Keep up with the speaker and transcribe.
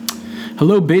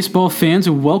Hello, baseball fans,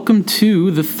 and welcome to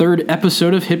the third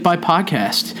episode of Hit by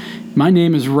Podcast. My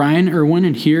name is Ryan Irwin,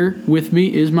 and here with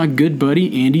me is my good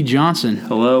buddy, Andy Johnson.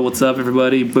 Hello, what's up,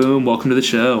 everybody? Boom, welcome to the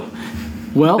show.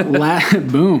 Well,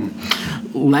 boom.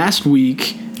 Last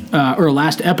week, or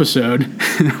last episode,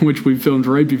 which we filmed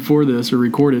right before this or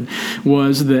recorded,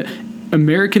 was the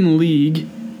American League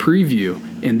preview.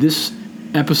 In this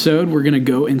episode, we're going to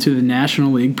go into the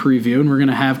National League preview, and we're going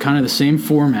to have kind of the same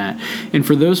format. And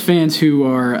for those fans who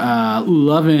are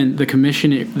loving the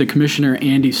Commissioner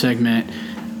Andy segment,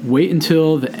 wait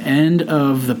until the end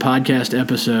of the podcast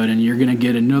episode, and you're going to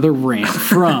get another rant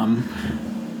from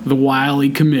the wily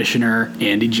Commissioner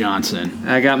Andy Johnson.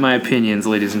 I got my opinions,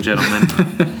 ladies and gentlemen.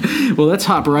 Well, let's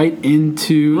hop right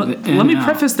into the NL. Let me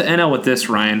preface the NL with this,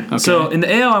 Ryan. Okay. So in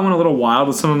the AL, I went a little wild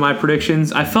with some of my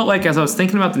predictions. I felt like as I was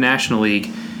thinking about the National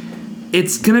League,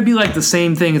 it's going to be like the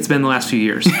same thing it's been the last few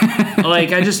years.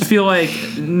 Like, I just feel like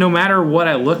no matter what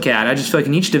I look at, I just feel like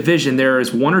in each division there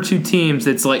is one or two teams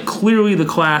that's like clearly the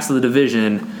class of the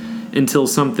division until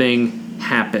something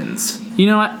happens. You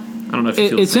know what? I don't know if you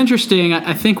feel it's interesting.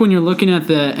 I think when you're looking at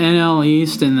the NL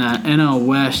East and the NL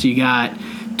West, you got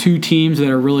two teams that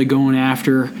are really going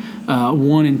after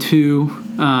 1 and 2,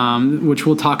 which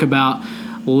we'll talk about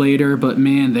later. But,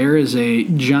 man, there is a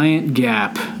giant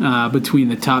gap between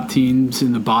the top teams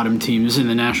and the bottom teams in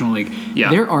the National League. Yeah.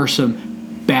 There are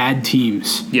some bad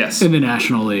teams in the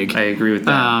National League. I agree with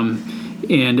that.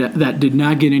 And that did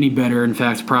not get any better. In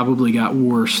fact, probably got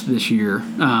worse this year.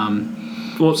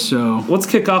 So let's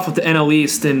kick off with the NL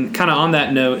East, and kind of on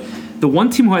that note, the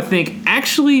one team who I think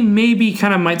actually maybe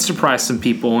kind of might surprise some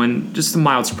people, and just a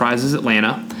mild surprise, is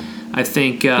Atlanta. I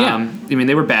think, I mean,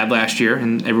 they were bad last year,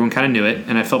 and everyone kind of knew it,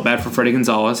 and I felt bad for Freddie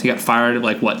Gonzalez. He got fired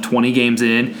at 20 games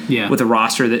in with a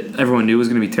roster that everyone knew was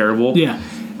going to be terrible. Yeah.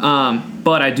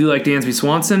 But I do like Dansby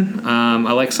Swanson.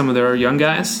 I like some of their young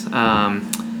guys,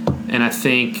 and I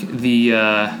think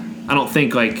I don't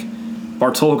think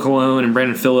Bartolo Colon and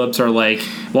Brandon Phillips are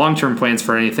long-term plans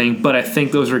for anything, but I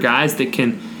think those are guys that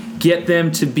can get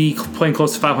them to be playing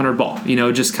close to 500 ball.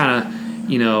 Just kind of,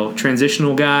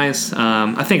 transitional guys.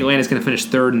 I think Atlanta's going to finish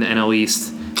third in the NL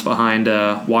East behind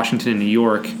Washington and New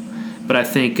York, but I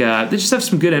think they just have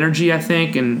some good energy. I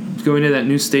think, and going to that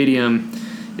new stadium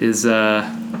is going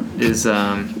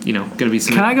to be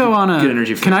some good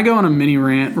energy. Can I go on a mini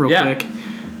rant real quick?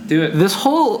 Do it. This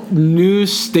whole new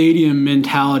stadium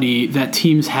mentality that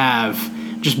teams have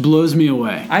just blows me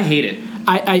away. I hate it.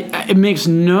 It makes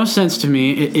no sense to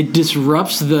me. It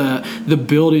disrupts the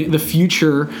building, the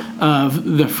future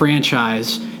of the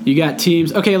franchise. You got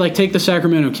teams. Okay, take the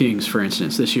Sacramento Kings for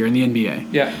instance this year in the NBA.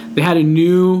 Yeah. They had a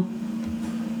new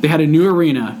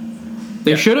arena.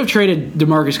 They should have traded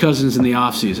DeMarcus Cousins in the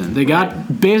offseason. They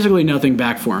got basically nothing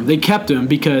back for him. They kept him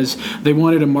because they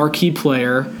wanted a marquee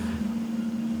player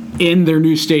in their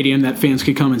new stadium that fans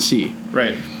could come and see.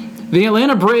 Right. The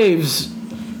Atlanta Braves,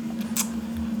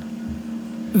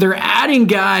 they're adding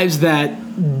guys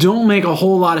that don't make a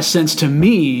whole lot of sense to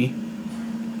me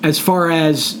as far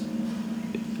as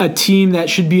a team that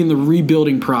should be in the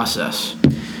rebuilding process.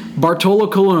 Bartolo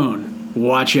Colon,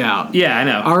 watch out. Yeah, I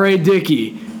know. R.A.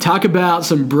 Dickey, talk about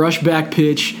some brushback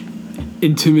pitch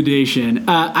intimidation.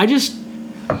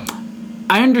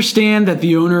 I understand that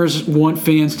the owners want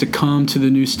fans to come to the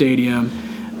new stadium.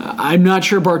 I'm not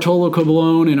sure Bartolo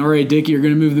Colon and R.A. Dickey are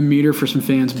going to move the meter for some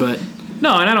fans, but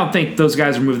no, and I don't think those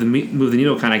guys are move the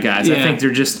needle kind of guys. Yeah. I think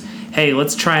they're just, hey,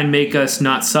 let's try and make us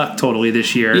not suck totally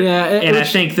this year. Yeah, I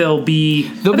think they'll be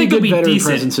decent.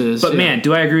 Presences, but man,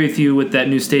 do I agree with you with that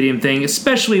new stadium thing?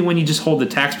 Especially when you just hold the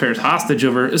taxpayers hostage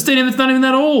over a stadium that's not even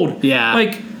that old. Yeah,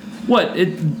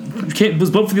 it was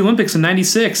built for the Olympics in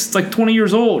 '96. It's 20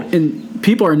 years old. And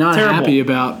people are not Terrible. happy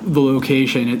about the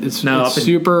location. It's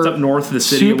up north of the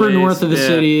city. Super north of the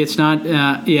city. It's not.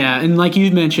 And like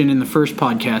you mentioned in the first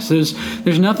podcast,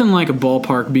 there's nothing like a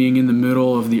ballpark being in the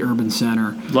middle of the urban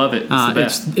center. Love it. It's the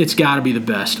best. It's got to be the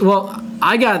best. Well,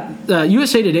 I got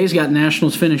USA Today's got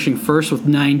Nationals finishing first with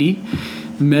 90.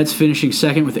 Mets finishing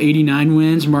second with 89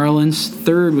 wins. Marlins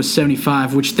third with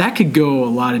 75, which that could go a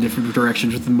lot of different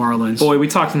directions with the Marlins. Boy, we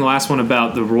talked in the last one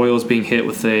about the Royals being hit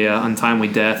with a untimely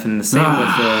death, and the same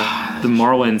with the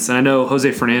Marlins. And I know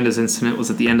Jose Fernandez incident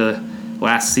was at the end of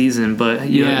last season, but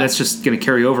you know, that's just going to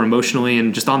carry over emotionally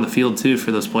and just on the field too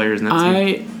for those players in that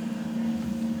team.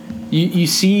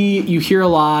 You hear a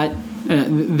lot.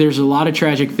 There's a lot of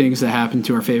tragic things that happen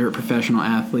to our favorite professional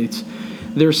athletes.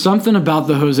 There's something about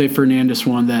the Jose Fernandez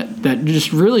one that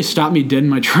just really stopped me dead in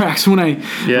my tracks when I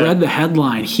read the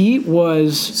headline. He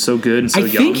was so good and so young.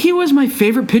 I think he was my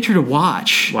favorite pitcher to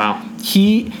watch. Wow.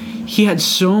 He had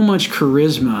so much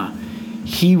charisma.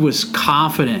 he was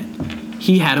confident.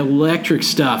 He had electric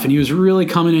stuff, and he was really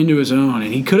coming into his own.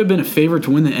 And he could have been a favorite to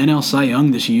win the NL Cy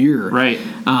Young this year. Right.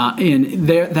 And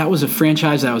that was a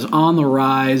franchise that was on the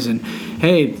rise. And,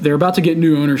 hey, they're about to get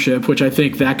new ownership, which I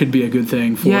think that could be a good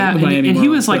thing for the Miami and Marlins. he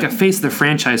was like a face of the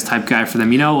franchise type guy for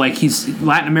them. You know, like he's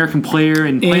Latin American player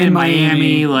and playing in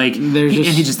Miami. Like, and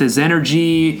he just his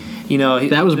energy. You know,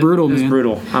 that was brutal, man. It was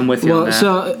brutal. I'm with you on that.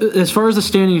 So as far as the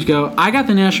standings go, I got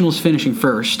the Nationals finishing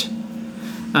first.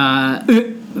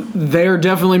 They're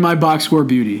definitely my box score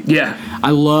beauty. Yeah.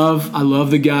 I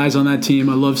love the guys on that team.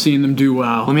 I love seeing them do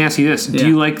well. Let me ask you this. Do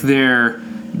you like their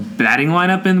batting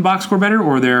lineup in the box score better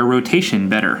or their rotation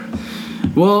better?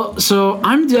 Well, so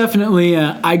I'm definitely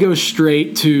I go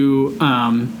straight to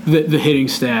the hitting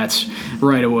stats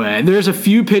right away. There's a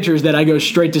few pitchers that I go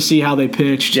straight to see how they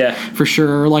pitched for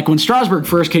sure. Like when Strasburg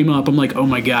first came up, I'm like, oh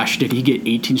my gosh, did he get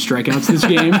 18 strikeouts this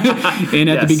game? And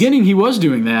at the beginning, he was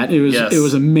doing that. It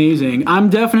was amazing. I'm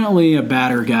definitely a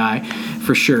batter guy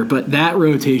for sure, but that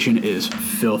rotation is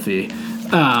filthy.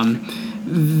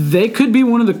 They could be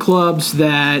one of the clubs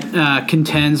that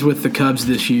contends with the Cubs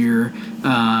this year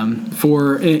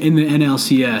in the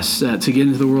NLCS to get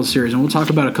into the World Series, and we'll talk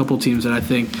about a couple teams that I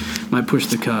think might push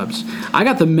the Cubs. I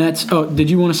got the Mets. Oh, did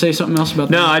you want to say something else about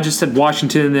that? No, I just said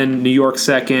Washington, then New York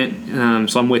second.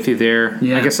 So I'm with you there.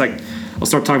 Yeah. I guess I'll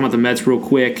start talking about the Mets real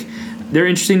quick. They're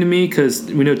interesting to me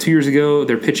because we know 2 years ago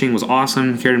their pitching was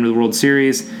awesome, carried them to the World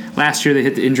Series. Last year they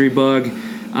hit the injury bug.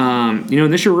 And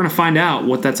this year we're going to find out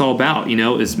what that's all about.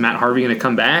 Is Matt Harvey going to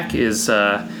come back? Is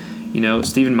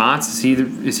Steven Matz,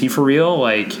 is he for real?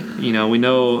 We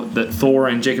know that Thor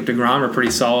and Jacob deGrom are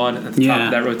pretty solid at the top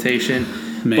of that rotation.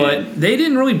 Man. But they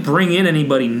didn't really bring in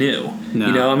anybody new.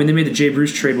 No. They made the Jay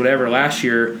Bruce trade, whatever, last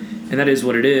year, and that is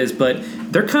what it is. But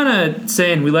they're kind of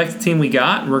saying, we like the team we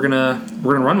got, and we're gonna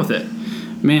run with it.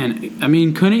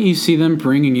 Man, couldn't you see them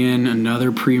bringing in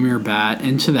another premier bat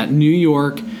into that New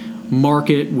York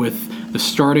market with the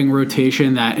starting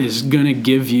rotation that is going to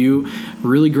give you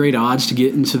really great odds to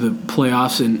get into the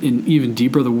playoffs and even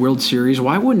deeper the World Series?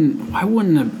 Why wouldn't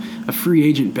a free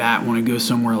agent bat want to go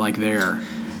somewhere like there?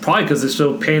 Probably because they're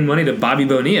still paying money to Bobby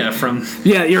Bonilla from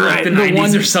you're right. the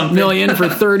 90s or something. $1 million for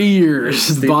 30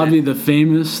 years. Bobby, the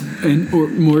famous, or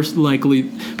more like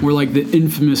the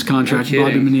infamous contract,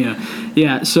 Bobby Bonilla.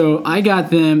 Yeah, so I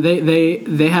got them.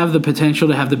 They have the potential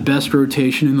to have the best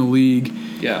rotation in the league.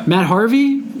 Yeah. Matt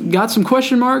Harvey got some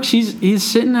question marks. He's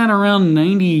sitting at around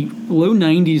 90, low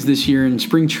 90s this year in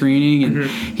spring training, and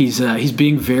he's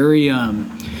being very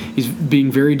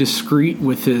discreet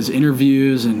with his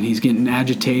interviews, and he's getting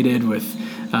agitated with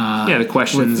the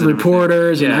questions with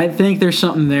reporters, and I think there's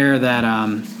something there that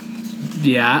I'm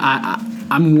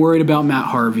worried about Matt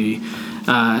Harvey.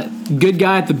 Good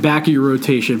guy at the back of your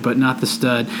rotation, but not the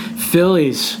stud.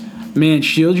 Phillies, man,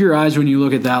 shield your eyes when you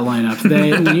look at that lineup.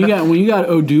 When you got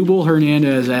Odubel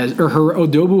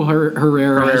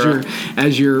Herrera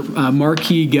as your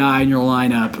marquee guy in your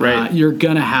lineup, you're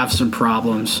gonna have some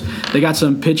problems. They got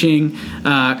some pitching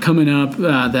coming up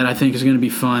that I think is going to be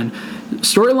fun.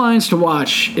 Storylines to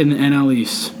watch in the NL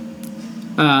East.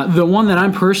 The one that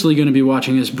I'm personally going to be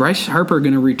watching is Bryce Harper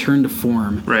going to return to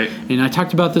form. Right. And I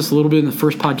talked about this a little bit in the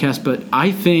first podcast, but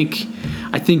I think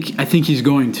he's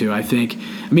going to.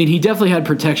 He definitely had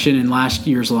protection in last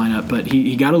year's lineup, but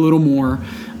he got a little more.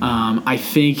 I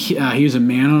think he was a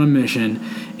man on a mission,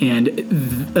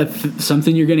 and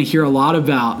something you're going to hear a lot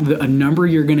about, a number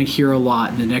you're going to hear a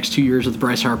lot in the next 2 years with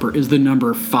Bryce Harper is the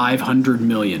number $500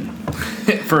 million.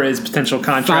 For his potential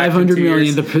contract. $500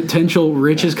 million, the potential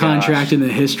richest contract in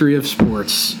the history of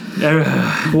sports.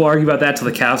 We'll argue about that till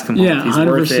the cows come home. Yeah, He's 100%.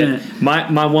 Worth it.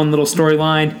 My one little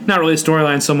storyline, not really a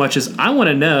storyline so much as I want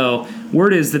to know,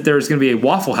 word is that there's going to be a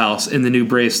Waffle House in the new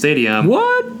Braves Stadium.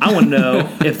 What? I want to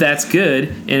know if that's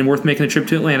good and worth making a trip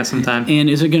to Atlanta sometime. And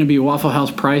is it going to be Waffle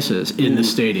House prices in the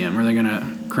stadium? Or are they going to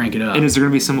crank it up? And is there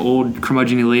going to be some old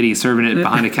curmudgeon lady serving it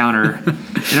behind a counter?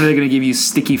 And are they going to give you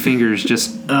sticky fingers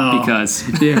just because?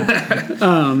 Yeah.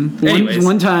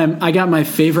 One time, I got my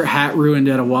favorite hat ruined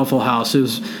at a Waffle House. It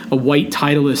was a white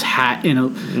Titleist hat,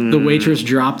 and the waitress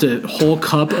dropped a whole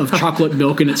cup of chocolate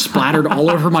milk, and it splattered all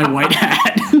over my white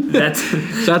hat.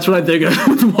 That's what I think of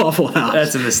with Waffle House.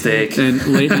 That's a mistake. And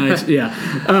late nights, yeah.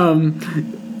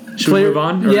 Should we move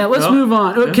on? Yeah, let's move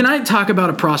on. Yeah. Can I talk about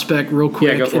a prospect real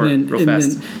quick? Yeah, go for it. Real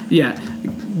fast.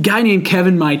 Guy named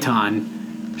Kevin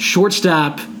Maitan,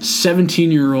 shortstop,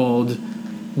 17-year-old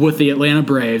with the Atlanta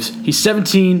Braves. He's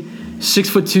 17,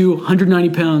 6'2", 190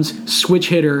 pounds, switch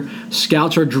hitter.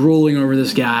 Scouts are drooling over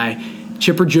this guy.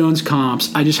 Chipper Jones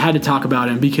comps. I just had to talk about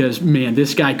him because, man,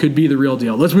 this guy could be the real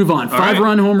deal. Let's move on.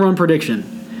 5-run home run prediction.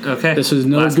 Okay. This is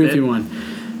another Last goofy bit. one.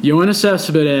 Yoenis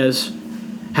Cespedes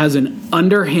has an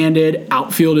underhanded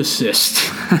outfield assist.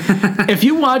 If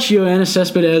you watch Yoenis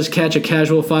Cespedes catch a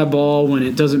casual fly ball when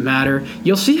it doesn't matter,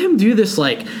 you'll see him do this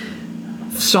like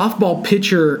softball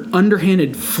pitcher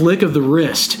underhanded flick of the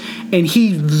wrist, and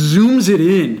he zooms it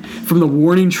in from the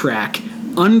warning track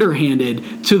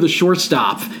underhanded to the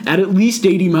shortstop at least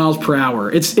 80 miles per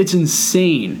hour. It's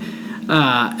insane.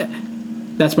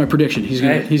 That's my prediction. He's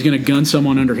gonna gun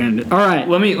someone underhanded. All right.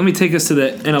 Let me take us to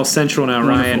the NL Central now,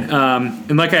 Ryan.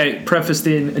 And like I prefaced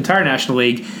the entire National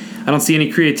League, I don't see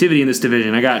any creativity in this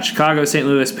division. I got Chicago, St.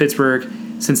 Louis, Pittsburgh,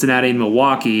 Cincinnati, and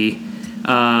Milwaukee.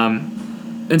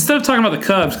 Instead of talking about the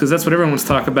Cubs, because that's what everyone wants to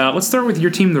talk about, let's start with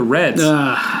your team, the Reds.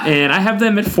 And I have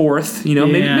them at 4th.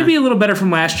 Maybe a little better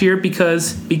from last year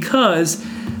because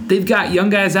they've got young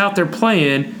guys out there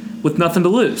playing with nothing to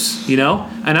lose, And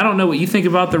I don't know what you think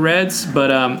about the Reds,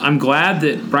 but I'm glad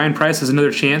that Brian Price has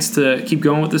another chance to keep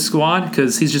going with this squad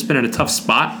because he's just been in a tough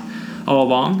spot all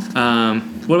along.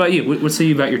 What about you? What say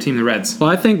you about your team, the Reds? Well,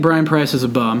 I think Brian Price is a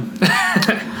bum.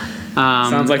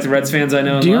 Sounds like the Reds fans I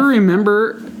know. Do you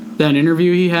remember that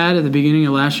interview he had at the beginning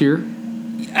of last year?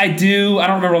 I do. I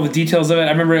don't remember all the details of it.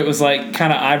 I remember it was like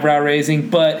kind of eyebrow raising,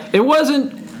 but it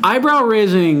wasn't. Eyebrow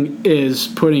raising is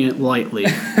putting it lightly.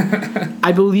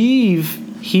 I believe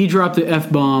he dropped the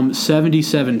F-bomb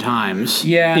 77 times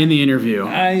in the interview.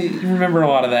 I remember a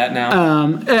lot of that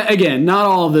now. Again, not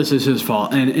all of this is his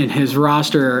fault, and his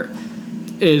roster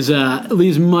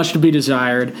leaves much to be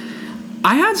desired.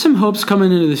 I had some hopes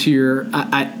coming into this year.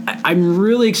 I'm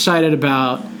really excited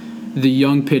about the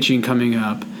young pitching coming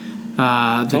up.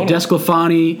 The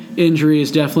Desclafani injury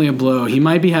is definitely a blow. He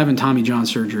might be having Tommy John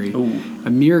surgery. Ooh.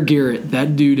 Amir Garrett,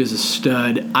 that dude is a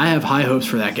stud. I have high hopes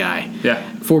for that guy. Yeah.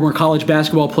 Former college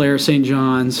basketball player, St.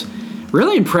 John's.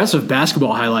 Really impressive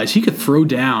basketball highlights. He could throw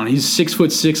down. He's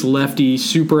 6'6" lefty,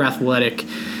 super athletic.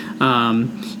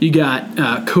 You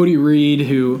got Cody Reed,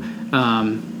 who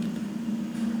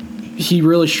he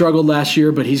really struggled last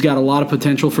year, but he's got a lot of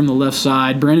potential from the left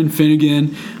side. Brandon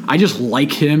Finnegan, I just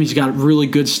like him. He's got really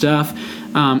good stuff.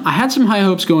 I had some higher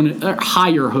hopes going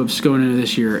into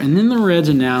this year, and then the Reds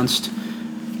announced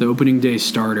the opening day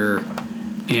starter,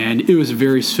 and it was a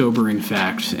very sobering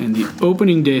fact. And the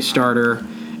opening day starter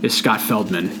is Scott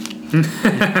Feldman,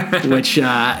 which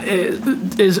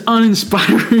is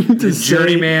uninspiring to say.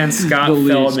 Journeyman Scott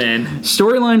Feldman.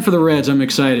 Storyline for the Reds I'm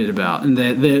excited about, and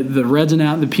the Reds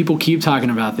the people keep talking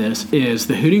about this, is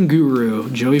the hitting guru,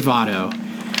 Joey Votto,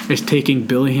 is taking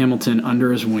Billy Hamilton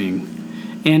under his wing.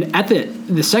 And at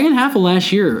the second half of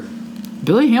last year,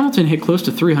 Billy Hamilton hit close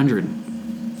to 300.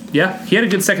 Yeah, he had a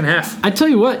good second half. I tell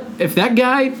you what, if that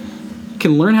guy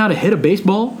can learn how to hit a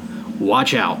baseball,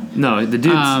 watch out. No, the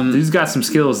dude's got some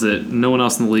skills that no one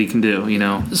else in the league can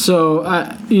do, So,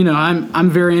 I'm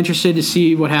very interested to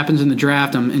see what happens in the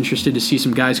draft. I'm interested to see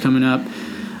some guys coming up.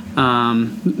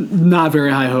 Not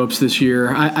very high hopes this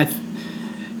year. I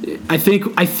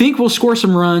think we'll score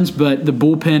some runs, but the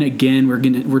bullpen again,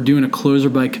 we're doing a closer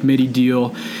by committee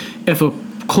deal. If a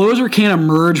closer can't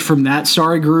emerge from that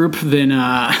sorry group, then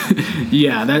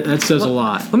that says a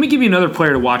lot. Let me give you another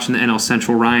player to watch in the NL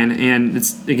Central, Ryan, and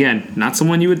it's again not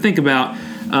someone you would think about.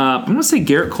 I'm gonna say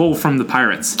Garrett Cole from the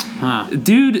Pirates.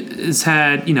 Dude has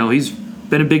had, he's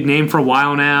been a big name for a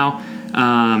while now.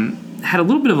 Had a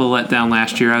little bit of a letdown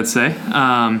last year, I'd say.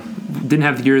 Didn't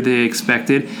have the year they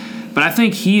expected. But I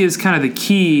think he is kind of the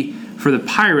key for the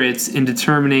Pirates in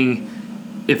determining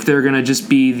if they're going to just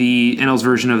be the NL's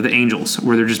version of the Angels,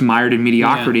 where they're just mired in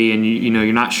mediocrity and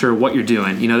you're not sure what you're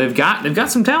doing. They've got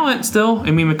some talent still.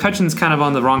 I mean, McCutcheon's kind of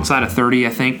on the wrong side of 30, I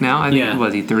think now.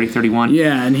 Was he 30, 31?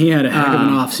 Yeah, and he had a heck of an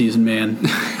offseason, man.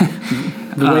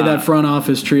 The way that front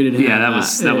office treated him. Yeah, that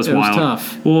was wild. It was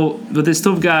tough. Well, but they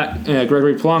still got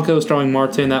Gregory Polanco, Starling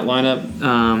Marte in that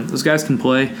lineup. Those guys can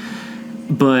play.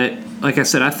 But like I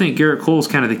said, I think Garrett Cole's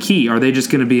kind of the key. Are they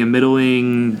just going to be a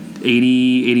middling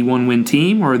 80, 81 win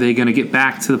team, or are they going to get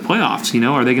back to the playoffs?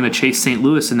 Are they going to chase St.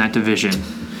 Louis in that division?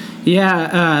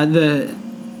 Yeah, the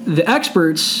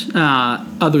experts,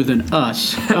 other than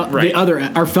us, right.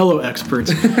 Our fellow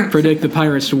experts, predict the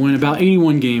Pirates to win about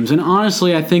 81 games, and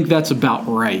honestly, I think that's about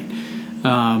right.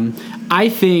 I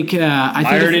think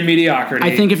mired in mediocrity.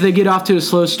 I think if they get off to a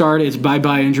slow start, it's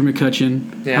bye Andrew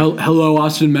McCutchen. Yeah. Hello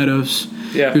Austin Meadows.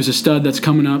 Yeah. Who's a stud that's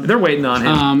coming up. They're waiting on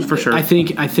him for sure. I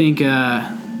think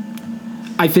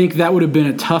that would have been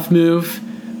a tough move,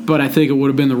 but I think it would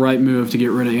have been the right move to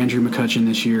get rid of Andrew McCutchen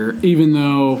this year, even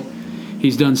though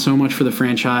He's done so much for the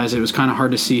franchise. It was kind of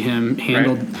hard to see him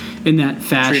handled in that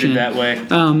fashion. Treated that way.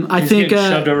 I think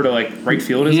getting shoved over to like right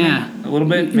field, isn't he? A little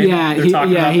bit. Maybe? He's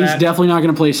definitely not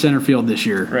going to play center field this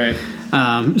year. Right.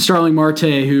 Starling Marte,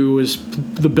 who was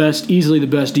easily the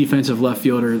best defensive left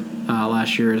fielder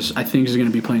last year, is going to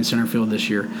be playing center field this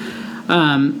year.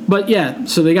 But yeah,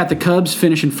 so they got the Cubs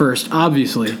finishing first,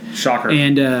 obviously. Shocker.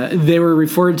 And they were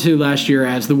referred to last year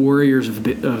as the Warriors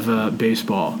of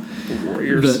baseball. The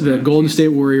Warriors. The Golden State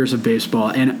Warriors of baseball.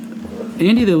 And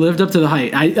Andy, they lived up to the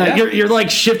hype. You're like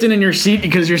shifting in your seat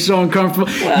because you're so uncomfortable.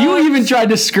 Well, you even tried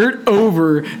to skirt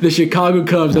over the Chicago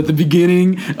Cubs at the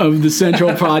beginning of the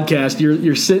Central podcast.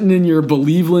 You're sitting in your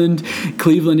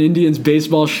Cleveland Indians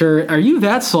baseball shirt. Are you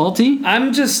that salty?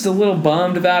 I'm just a little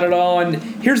bummed about it all. And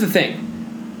here's the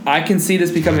thing. I can see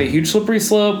this becoming a huge slippery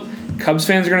slope. Cubs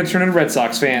fans are going to turn into Red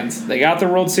Sox fans. They got the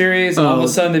World Series. All of a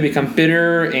sudden, they become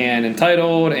bitter and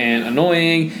entitled and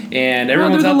annoying, and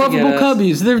everyone's out to get us. They're the lovable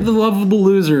Cubbies. They're the lovable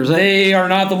losers. They are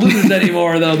not the losers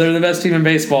anymore, though. They're the best team in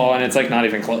baseball, and it's like not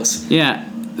even close. Yeah.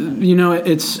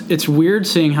 It's weird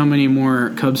seeing how many more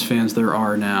Cubs fans there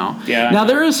are now. Yeah. Now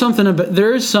there is something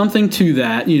to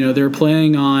that. They're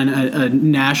playing on a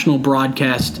national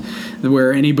broadcast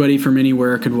where anybody from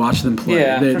anywhere could watch them play.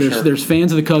 Yeah, there's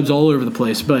fans of the Cubs all over the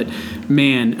place. But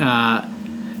man,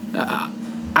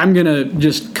 I'm gonna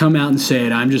just come out and say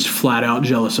it. I'm just flat out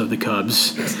jealous of the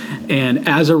Cubs. And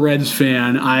as a Reds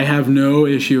fan, I have no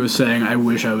issue with saying I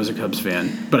wish I was a Cubs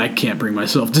fan, but I can't bring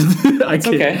myself to. It's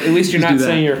okay. At least you're not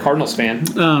saying you're a Cardinals fan.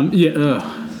 Yeah.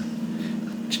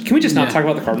 Can we just not talk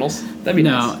about the Cardinals? That'd be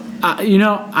nice.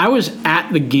 I was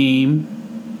at the game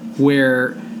where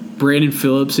Brandon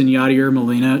Phillips and Yadier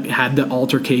Molina had the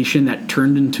altercation that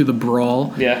turned into the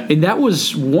brawl. Yeah. And that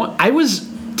was one. I was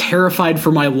terrified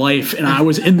for my life, and I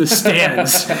was in the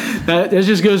stands. That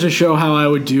just goes to show how I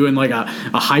would do in like a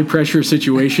high pressure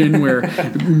situation where,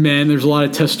 man, there's a lot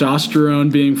of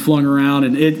testosterone being flung around,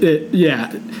 and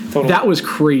totally. That was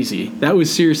crazy. That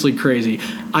was seriously crazy.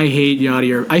 I hate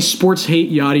Yadier. I sports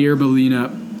hate Yadier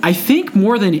Molina. I think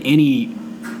more than any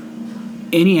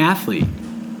athlete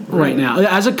right now.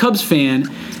 As a Cubs fan,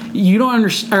 you don't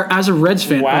understand. Or as a Reds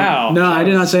fan, wow. No, I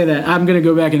did not say that. I'm going to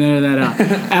go back and edit that out.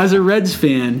 As a Reds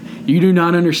fan, you do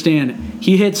not understand.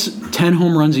 He hits 10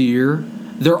 home runs a year.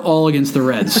 They're all against the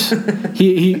Reds.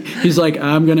 He's like,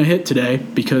 I'm going to hit today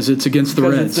because it's against the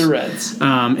Reds. It's the Reds.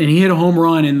 And he hit a home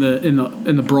run in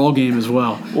the brawl game as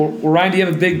well. Well, Ryan, do you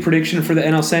have a big prediction for the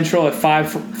NL Central at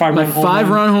five-run home run? My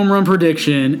 5-run home run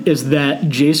prediction is that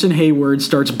Jason Hayward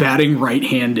starts batting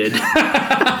right-handed.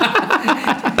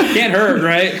 Can't hurt,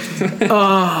 right?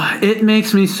 It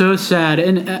makes me so sad.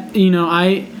 And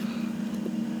I,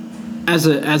 as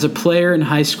a player in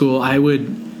high school, I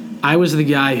was the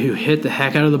guy who hit the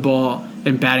heck out of the ball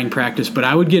in batting practice, but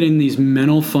I would get in these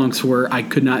mental funks where I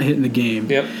could not hit in the game.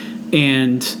 Yep.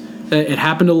 And it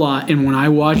happened a lot. And when I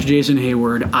watched Jason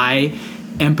Hayward, I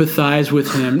empathize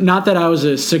with him. Not that I was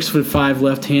a 6'5"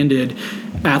 left-handed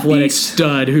athletic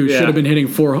stud who should have been hitting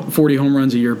 40 home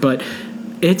runs a year, but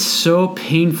it's so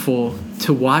painful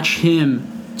to watch him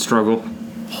struggle,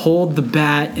 hold the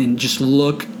bat, and just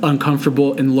look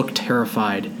uncomfortable and look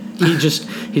terrified.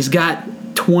 He's got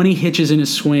 20 hitches in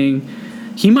his swing.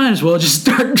 He might as well just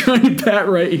start trying to bat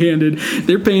right-handed.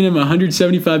 They're paying him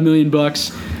 $175 million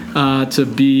to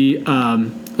be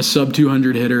a sub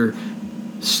 200 hitter,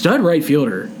 stud right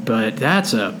fielder, but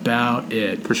that's about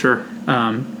it for sure.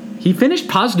 He finished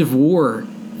positive WAR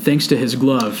thanks to his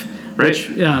glove. Right.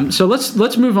 So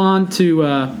let's move on to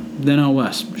the NL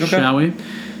West, shall we?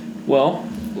 Well,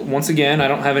 once again, I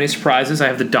don't have any surprises. I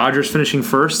have the Dodgers finishing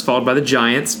first, followed by the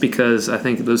Giants, because I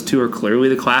think those two are clearly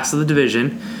the class of the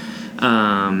division.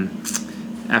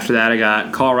 After that, I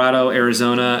got Colorado,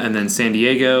 Arizona, and then San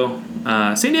Diego.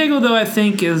 San Diego, though, I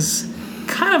think is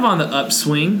kind of on the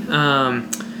upswing.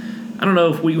 I don't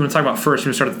know if we want to talk about first. You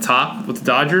want to start at the top with the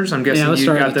Dodgers? I'm guessing you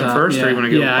got them first, or you want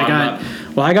to go bottom up?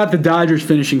 Well, I got the Dodgers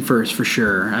finishing first for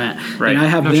sure. Right. And I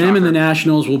have them and the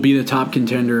Nationals will be the top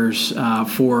contenders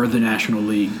for the National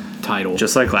League title.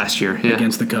 Just like last year. Yeah.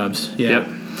 Against the Cubs. Yeah.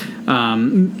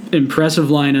 Yep. Impressive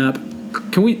lineup.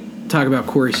 Can we talk about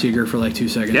Corey Seager for like 2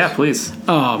 seconds? Yeah, please.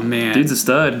 Oh, man. Dude's a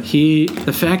stud. The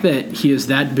fact that he is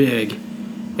that big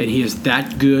and he is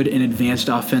that good and advanced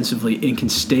offensively and can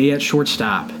stay at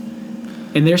shortstop.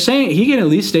 And they're saying he can at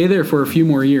least stay there for a few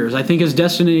more years. I think his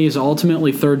destiny is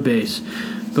ultimately third base.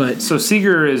 But so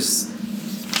Seager is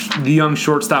the young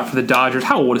shortstop for the Dodgers.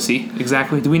 How old is he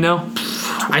exactly? Do we know?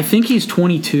 I think he's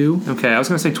 22. Okay, I was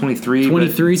going to say 23.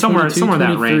 23, somewhere in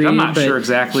that range. I'm not sure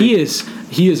exactly.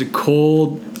 He is a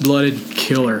cold-blooded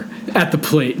killer at the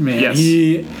plate, man. Yes.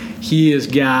 He has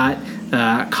got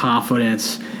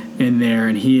confidence in there,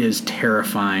 and he is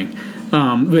terrifying.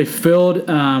 They filled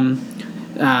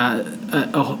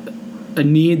a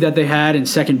need that they had in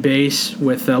second base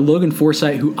with Logan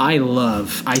Forsythe, who I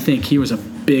love. I think he was a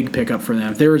big pickup for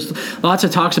them. There was lots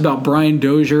of talks about Brian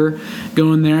Dozier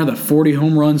going there, the 40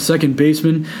 home run second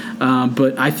baseman.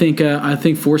 But I think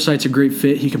Forsythe's a great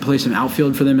fit. He can play some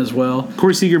outfield for them as well.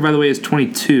 Corey Seager, by the way, is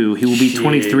 22. He will be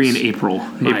 23 in April.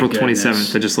 April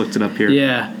 27th. I just looked it up here.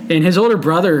 Yeah, and his older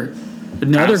brother,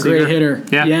 another great hitter.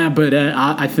 Yeah, but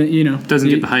I think doesn't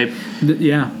get the hype.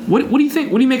 Yeah. What do you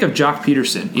think? What do you make of Jock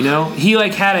Peterson? He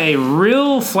had a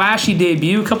real flashy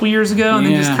debut a couple years ago, and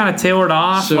then just kind of tailored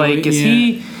off. So,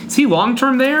 is he long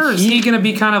term there? Or is he going to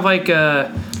be kind of like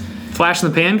a flash in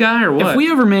the pan guy, or what? If we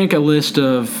ever make a list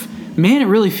of, man, it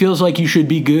really feels like you should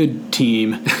be good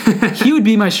team, he would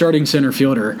be my starting center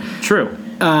fielder. True.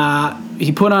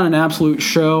 He put on an absolute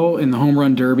show in the home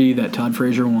run derby that Todd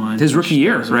Frazier won. His rookie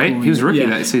year, right? He was rookie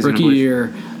that season. Rookie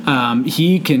year.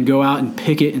 He can go out and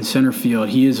pick it in center field.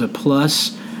 He is a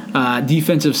plus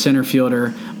defensive center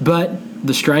fielder. But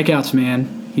the strikeouts,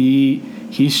 man,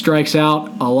 he strikes out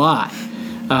a lot.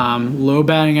 Low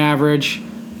batting average.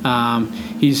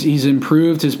 He's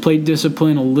improved his plate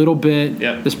discipline a little bit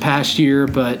this past year,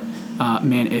 but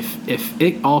man, if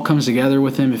it all comes together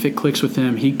with him, if it clicks with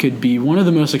him, he could be one of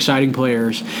the most exciting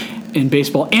players in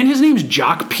baseball. And his name's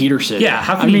Jock Peterson. Yeah,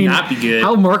 how can he not be good?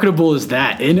 How marketable is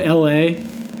that in L.A.?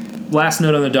 Last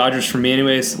note on the Dodgers for me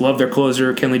anyways. Love their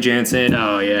closer, Kenley Jansen.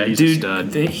 Oh, yeah, he's a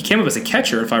stud. He came up as a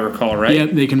catcher, if I recall, right? Yeah,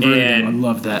 they converted him. I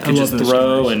love that. Could just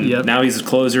throw, and now he's a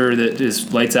closer that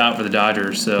is lights out for the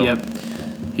Dodgers. So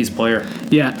he's a player.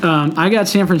 Yeah, I got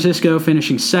San Francisco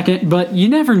finishing second, but you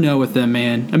never know with them,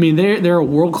 man. I mean, they're a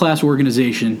world-class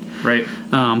organization. Right.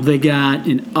 They got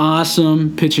an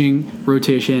awesome pitching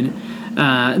rotation.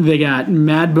 They got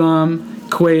Mad Bum,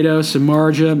 Cueto,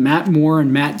 Samardzija, Matt Moore,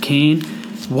 and Matt Cain.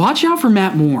 Watch out for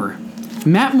Matt Moore.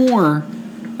 Matt Moore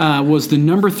was the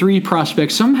number 3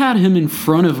 prospect. Some had him in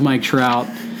front of Mike Trout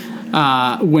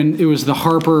when it was the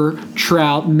Harper,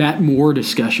 Trout, Matt Moore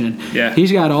discussion. Yeah.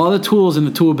 He's got all the tools in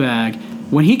the tool bag.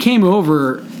 When he came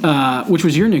over, which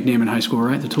was your nickname in high school,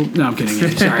 right? The tool. No, I'm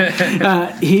kidding. Sorry.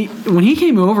 When he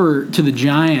came over to the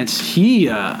Giants, he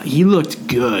looked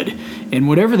good. And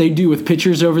whatever they do with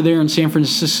pitchers over there in San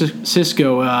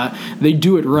Francisco, they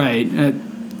do it right.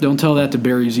 Don't tell that to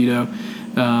Barry Zito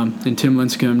and Tim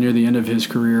Lincecum near the end of his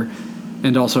career,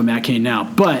 and also Matt Cain now.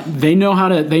 But they know how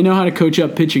to coach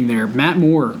up pitching there. Matt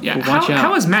Moore, watch out.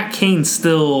 How is Matt Cain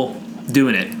still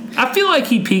doing it? I feel like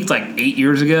he peaked 8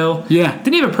 years ago. Yeah.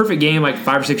 Didn't he have a perfect game 5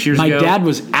 or 6 years ago? My dad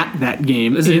was at that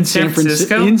game. Was it in San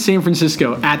Francisco? In San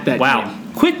Francisco at that game. Wow.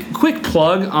 Quick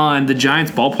plug on the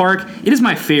Giants ballpark. It is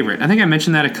my favorite. I think I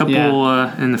mentioned that a couple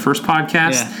in the first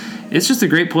podcast. Yeah. It's just a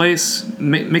great place.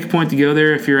 Make a point to go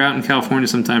there if you're out in California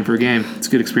sometime for a game. It's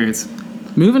a good experience.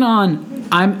 Moving on,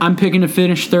 I'm picking to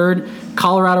finish third.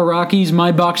 Colorado Rockies,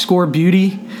 my box score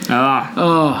beauty.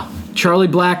 Charlie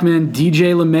Blackmon,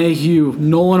 DJ LeMahieu,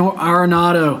 Nolan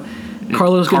Arenado,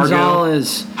 Carlos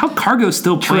Gonzalez. How Cargo's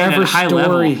still playing at a high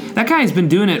level? That guy's been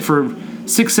doing it for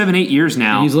 6, 7, 8 years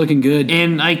now. He's looking good.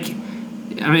 And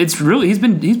it's really he's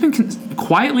been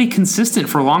quietly consistent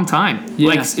for a long time.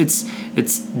 Yeah.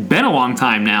 It's been a long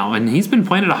time now, and he's been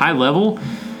playing at a high level.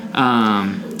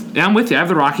 I'm with you. I have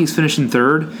the Rockies finishing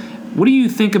third. What do you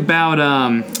think about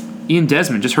Ian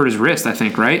Desmond? Just hurt his wrist, I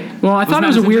think, right? Well, I thought it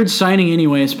was a weird signing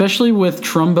anyway, especially with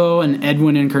Trumbo and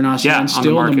Edwin Encarnacion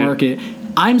still on the market.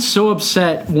 I'm so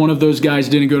upset one of those guys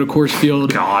didn't go to Coors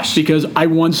Field. Gosh. Because I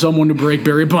want someone to break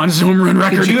Barry Bonds' home run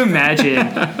record. Could you imagine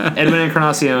Edwin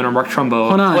Encarnacion or Mark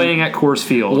Trumbo playing at Coors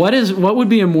Field? What would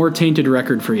be a more tainted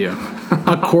record for you?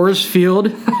 A Coors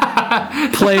Field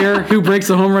player who breaks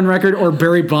the home run record, or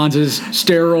Barry Bonds'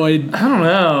 steroid I don't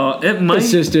know. It might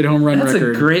assisted home run record?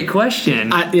 That's a great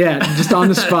question. Just on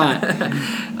the spot.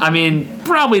 I mean,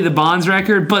 probably the Bonds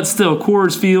record, but still,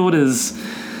 Coors Field is...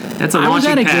 That's a I was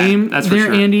at a game there,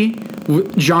 sure. Andy,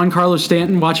 with Giancarlo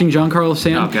Stanton, watching Giancarlo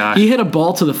Stanton. Oh, gosh. He hit a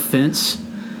ball to the fence,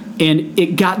 and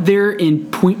it got there in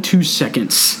 0.2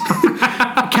 seconds.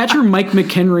 Catcher Mike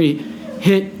McHenry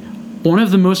hit one of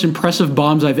the most impressive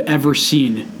bombs I've ever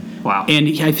seen. Wow. And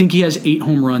I think he has 8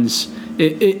 home runs.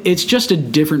 It's just a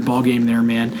different ball game there,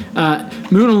 man.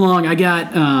 Moving along, I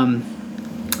got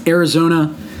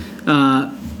Arizona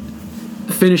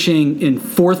finishing in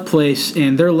 4th place,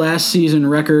 and their last season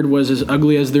record was as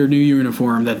ugly as their new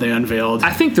uniform that they unveiled.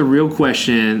 I think the real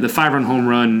question, the 5-run home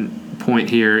run point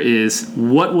here, is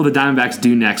what will the Diamondbacks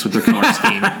do next with their color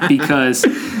scheme? Because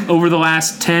over the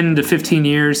last 10 to 15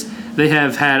 years, they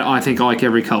have had, I think, like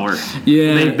every color.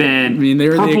 Yeah. They've been they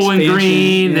were purple the and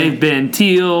green. Yeah. They've been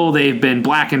teal. They've been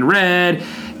black and red.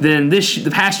 Then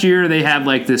the past year, they had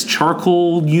like this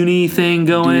charcoal uni thing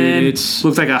going. Dude,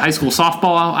 looks like a high school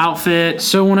softball outfit.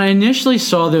 So when I initially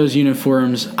saw those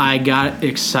uniforms, I got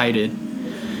excited.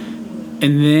 And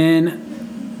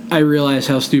then I realized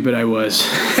how stupid I was.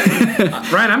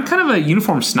 Ryan, I'm kind of a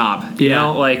uniform snob. You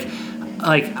know, like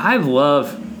I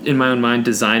love, in my own mind,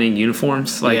 designing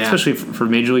uniforms, especially for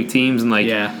major league teams, and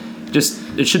just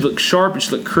it should look sharp, it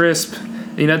should look crisp.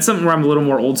 That's something where I'm a little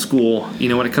more old school,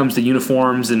 when it comes to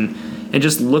uniforms and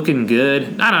just looking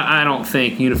good. I don't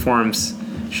think uniforms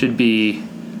should be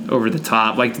over the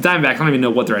top. Like the Diamondbacks, I don't even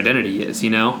know what their identity is,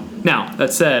 Now,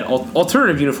 that said,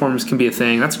 alternative uniforms can be a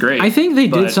thing. That's great. I think they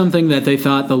did something that they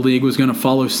thought the league was going to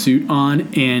follow suit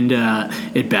on, and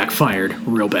it backfired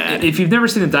real bad. If you've never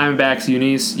seen the Diamondbacks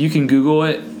unis, you can Google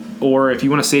it. Or if you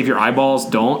want to save your eyeballs,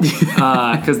 don't,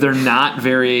 because they're not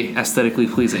very aesthetically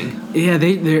pleasing. Yeah,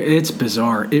 it's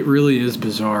bizarre. It really is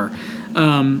bizarre.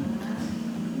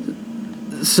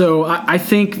 So I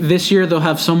think this year they'll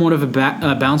have somewhat of a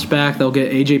bounce back. They'll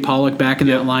get A.J. Pollock back in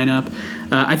that lineup.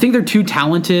 I think they're too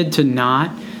talented to not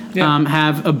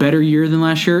have a better year than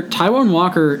last year. Taijuan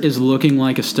Walker is looking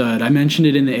like a stud. I mentioned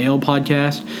it in the AL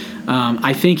podcast.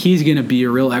 I think he's going to be a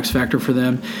real X factor for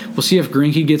them. We'll see if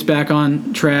Greinke gets back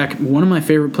on track. One of my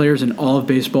favorite players in all of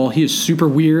baseball. He is super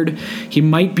weird. He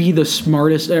might be the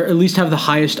smartest, or at least have the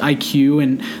highest IQ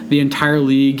in the entire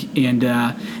league, and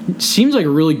seems like a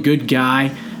really good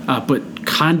guy,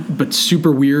 but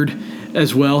super weird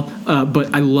as well.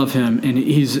 But I love him, and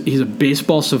he's a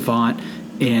baseball savant.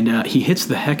 And he hits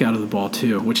the heck out of the ball,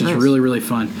 too, which is really, really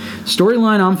fun.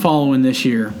 Storyline I'm following this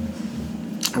year.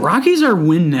 Rockies are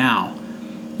win now.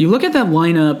 You look at that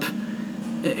lineup,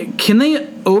 can they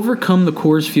overcome the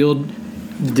Coors Field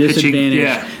disadvantage?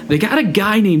 Yeah. They got a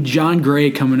guy named John Gray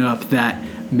coming up that,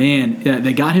 man,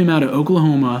 they got him out of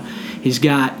Oklahoma. He's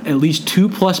got at least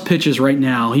 2+ pitches right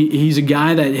now. He's a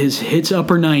guy that hits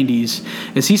upper 90s.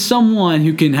 Is he someone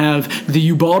who can have the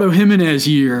Ubaldo Jimenez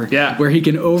year where he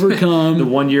can overcome the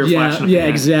 1 year flash? Yeah,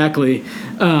 exactly.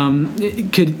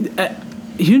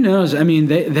 Who knows? I mean,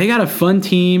 they got a fun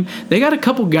team. They got a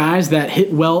couple guys that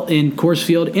hit well in Coors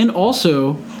Field and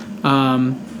also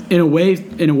in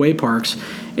away parks.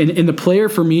 And the player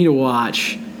for me to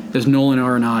watch is Nolan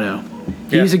Arenado.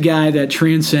 He's a guy that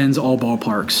transcends all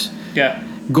ballparks. Yeah.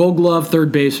 Gold Glove,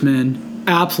 third baseman,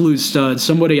 absolute stud.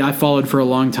 Somebody I followed for a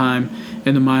long time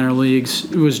in the minor leagues.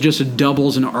 It was just a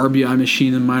doubles and RBI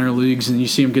machine in the minor leagues, and you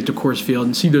see him get to Coors Field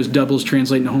and see those doubles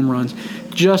translate into home runs.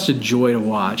 Just a joy to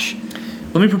watch.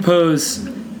 Let me propose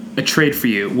a trade for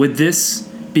you. Would this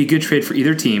be a good trade for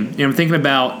either team? I'm thinking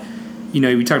about,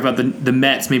 we talked about the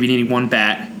Mets maybe needing one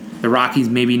bat, the Rockies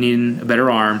maybe needing a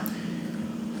better arm.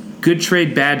 Good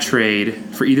trade, bad trade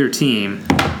for either team.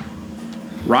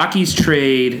 Rockies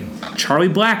trade Charlie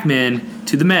Blackmon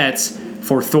to the Mets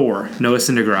for Thor, Noah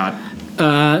Syndergaard.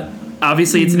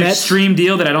 Obviously, it's an extreme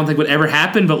deal that I don't think would ever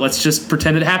happen, but let's just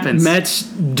pretend it happens. Mets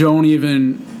don't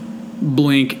even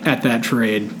blink at that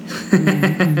trade.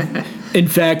 In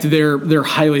fact, they're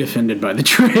highly offended by the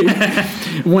trade.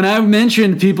 When I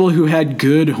mentioned people who had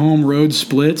good home road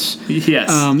splits,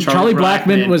 Charlie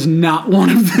Blackmon was not one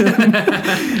of them.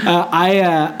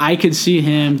 I could see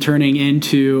him turning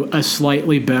into a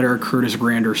slightly better Curtis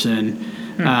Granderson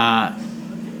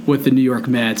with the New York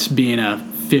Mets, being a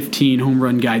 15 home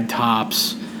run guy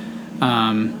tops.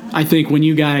 I think when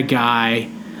you got a guy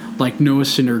like Noah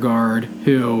Syndergaard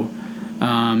who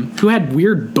had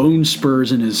weird bone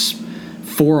spurs in his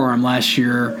forearm last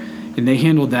year, and they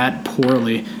handled that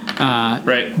poorly.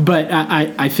 Right. But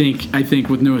I think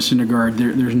with Noah Syndergaard,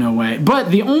 there's no way.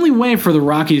 But the only way for the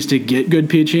Rockies to get good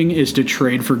pitching is to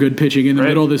trade for good pitching in the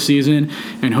middle of the season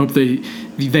and hope they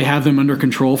have them under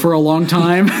control for a long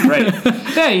time. Right.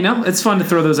 Yeah, it's fun to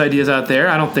throw those ideas out there.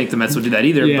 I don't think the Mets would do that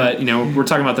either, but, we're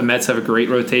talking about the Mets have a great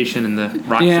rotation and the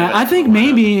Rockies have I think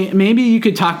maybe you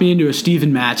could talk me into a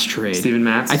Steven Matz trade. Steven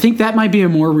Matz? I think that might be a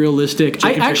more realistic.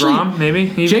 Jacob DeGrom, maybe?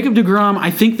 Even? Jacob DeGrom,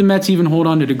 I think the Mets even hold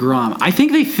on to DeGrom. I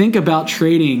think they think about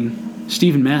trading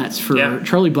Steven Matz for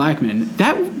Charlie Blackmon.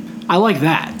 I like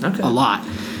that a lot.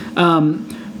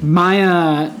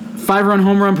 My 5-run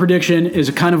home run prediction is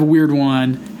a kind of a weird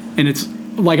one, and it's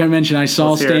like I mentioned, I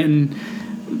saw Stanton.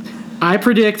 I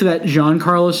predict that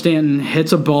Giancarlo Stanton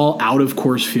hits a ball out of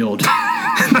Coors Field.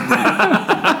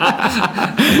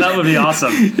 That would be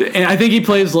awesome. And I think he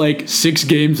plays like 6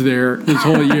 games there this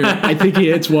whole year. I think he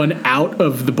hits one out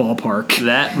of the ballpark.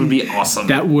 That would be awesome.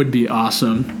 That would be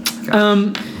awesome.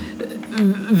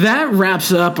 that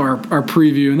wraps up our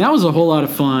preview, and that was a whole lot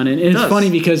of fun. And it's funny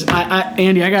because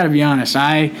Andy, I got to be honest,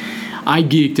 I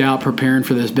geeked out preparing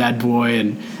for this bad boy,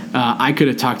 and I could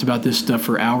have talked about this stuff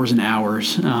for hours and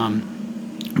hours.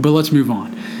 But let's move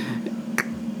on.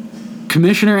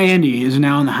 Commissioner Andy is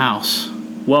now in the house.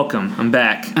 Welcome, I'm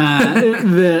back.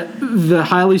 The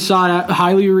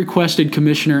highly requested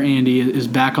Commissioner Andy is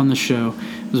back on the show.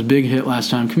 It was a big hit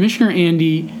last time. Commissioner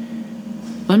Andy,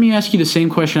 let me ask you the same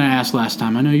question I asked last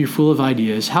time. I know you're full of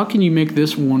ideas. How can you make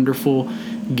this wonderful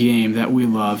game that we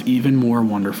love even more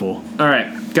wonderful? All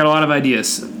right, got a lot of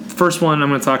ideas. First one I'm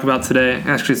going to talk about today,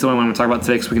 actually it's the only one I'm going to talk about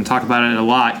today because we can talk about it a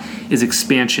lot, is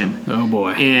expansion. Oh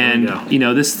boy. And,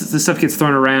 this stuff gets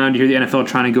thrown around. You hear the NFL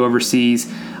trying to go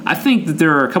overseas. I think that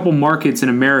there are a couple markets in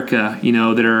America,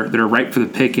 that are ripe for the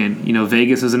picking.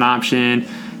 Vegas is an option.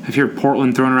 I've heard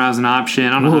Portland thrown around as an option.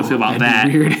 I don't know how I feel about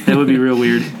that. That would be real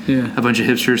weird. Yeah. A bunch of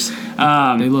hipsters.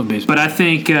 They love baseball. But I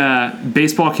think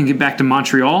baseball can get back to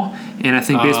Montreal, and I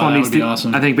think baseball needs to.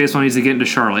 Awesome. I think baseball needs to get into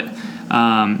Charlotte.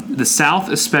 The South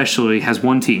especially has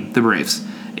one team, the Braves,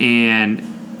 and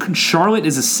Charlotte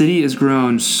as a city has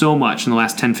grown so much in the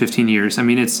last 10, 15 years. I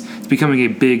mean, it's becoming a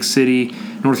big city.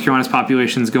 North Carolina's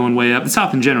population is going way up. The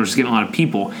South in general is just getting a lot of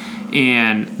people,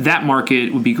 and that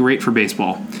market would be great for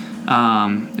baseball.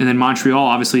 And then Montreal,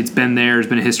 obviously, it's been there. There's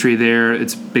been a history there.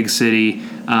 It's a big city.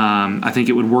 I think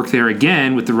it would work there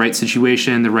again with the right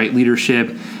situation, the right leadership.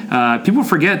 People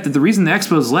forget that the reason the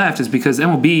Expos left is because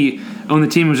MLB owned the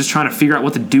team and was just trying to figure out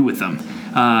what to do with them.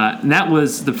 And that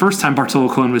was the first time Bartolo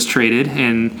Colon was traded,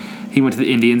 and he went to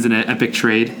the Indians in an epic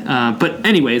trade. But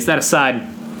anyways, that aside,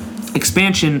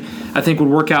 expansion, I think, would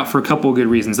work out for a couple of good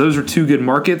reasons. Those are two good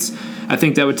markets. I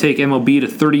think that would take MLB to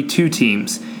 32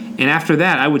 teams. And after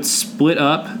that, I would split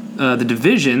up the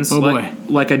divisions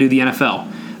like I do the NFL.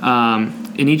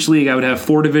 In each league, I would have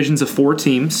 4 divisions of 4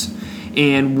 teams.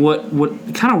 And what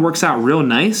kind of works out real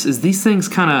nice is these things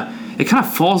kind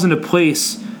of falls into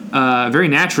place very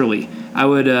naturally. I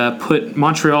would put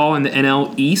Montreal in the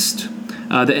NL East.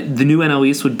 The new NL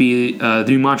East would be the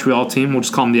new Montreal team. We'll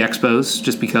just call them the Expos,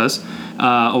 just because,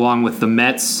 along with the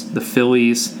Mets, the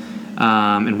Phillies,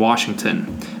 and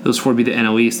Washington. Those 4 would be the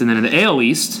NL East. And then in the AL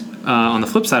East, on the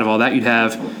flip side of all that, you'd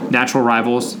have natural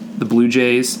rivals, the Blue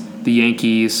Jays, the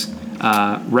Yankees,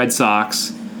 Red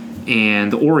Sox,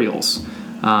 and the Orioles.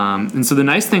 And so the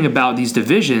nice thing about these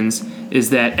divisions is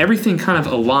that everything kind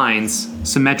of aligns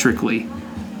symmetrically.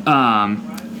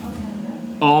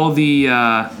 All the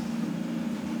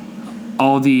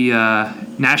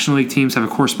National League teams have a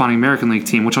corresponding American League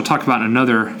team, which I'll talk about in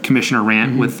another commissioner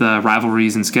rant with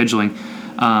rivalries and scheduling.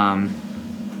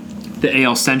 The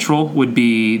AL Central would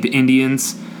be the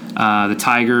Indians, the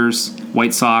Tigers,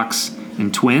 White Sox,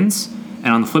 and Twins.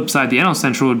 And on the flip side, the NL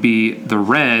Central would be the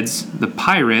Reds, the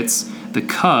Pirates, the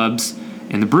Cubs,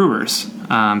 and the Brewers.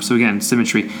 So again,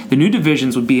 symmetry. The new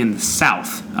divisions would be in the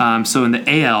South. So in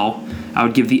the AL, I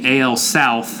would give the AL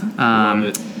South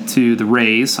to the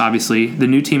Rays, obviously. The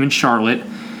new team in Charlotte.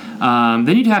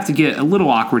 Then you'd have to get a little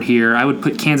awkward here. I would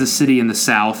put Kansas City in the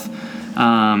South.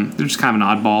 They're just kind of an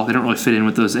oddball. They don't really fit in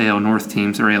with those AL North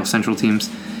teams or AL Central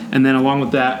teams. And then along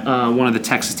with that, one of the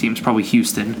Texas teams, probably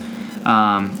Houston.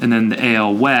 And then the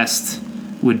AL West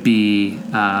would be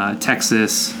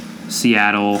Texas,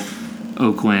 Seattle,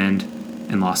 Oakland,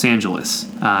 and Los Angeles.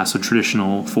 So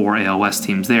traditional 4 AL West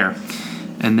teams there.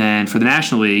 And then for the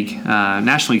National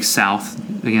League South,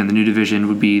 again, the new division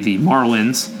would be the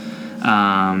Marlins,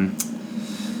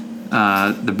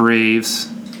 the Braves,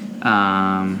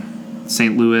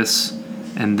 St. Louis,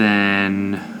 and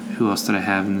then who else did I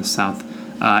have in the South?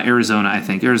 Arizona, I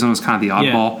think. Arizona's kind of the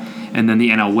oddball. Yeah. And then the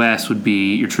NL West would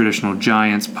be your traditional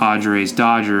Giants, Padres,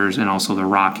 Dodgers, and also the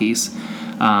Rockies.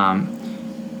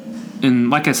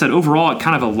 And like I said, overall, it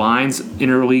kind of aligns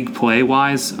interleague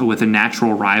play-wise with a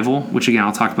natural rival, which, again,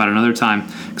 I'll talk about another time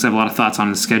because I have a lot of thoughts on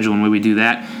the schedule and the way we do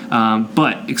that.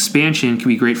 But expansion can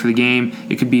be great for the game.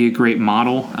 It could be a great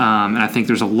model. And I think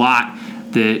there's a lot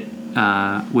that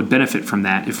would benefit from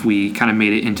that if we kind of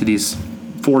made it into these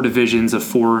 4 divisions of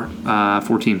 4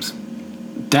 teams.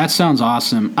 That sounds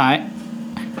awesome. I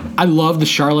love the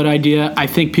Charlotte idea. I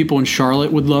think people in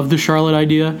Charlotte would love the Charlotte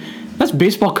idea. That's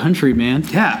baseball country, man.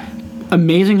 Yeah.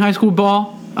 Amazing high school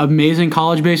ball, amazing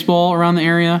college baseball around the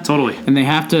area. Totally. And they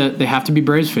have to be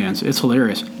Braves fans. It's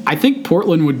hilarious. I think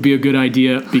Portland would be a good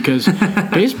idea because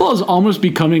baseball is almost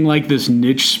becoming like this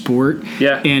niche sport.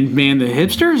 Yeah. And man, the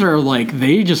hipsters are like,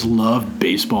 they just love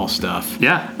baseball stuff.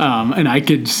 Yeah. And I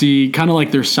could see kind of like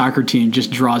their soccer team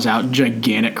just draws out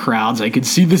gigantic crowds. I could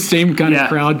see the same kind of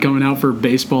crowd coming out for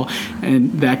baseball,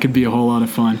 and that could be a whole lot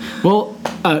of fun. Well,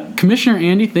 Commissioner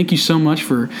Andy, thank you so much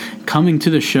for coming to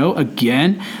the show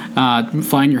again.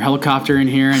 Flying your helicopter in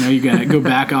here. I know you got to go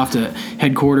back off to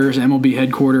headquarters, MLB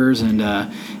headquarters, and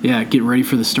get ready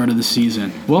for the start of the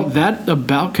season. Well, that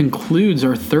about concludes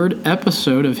our third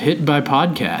episode of Hit by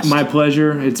Podcast. My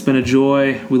pleasure. It's been a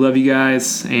joy. We love you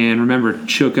guys. And remember,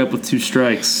 choke up with 2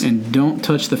 strikes. And don't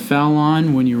touch the foul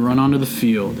line when you run onto the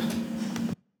field.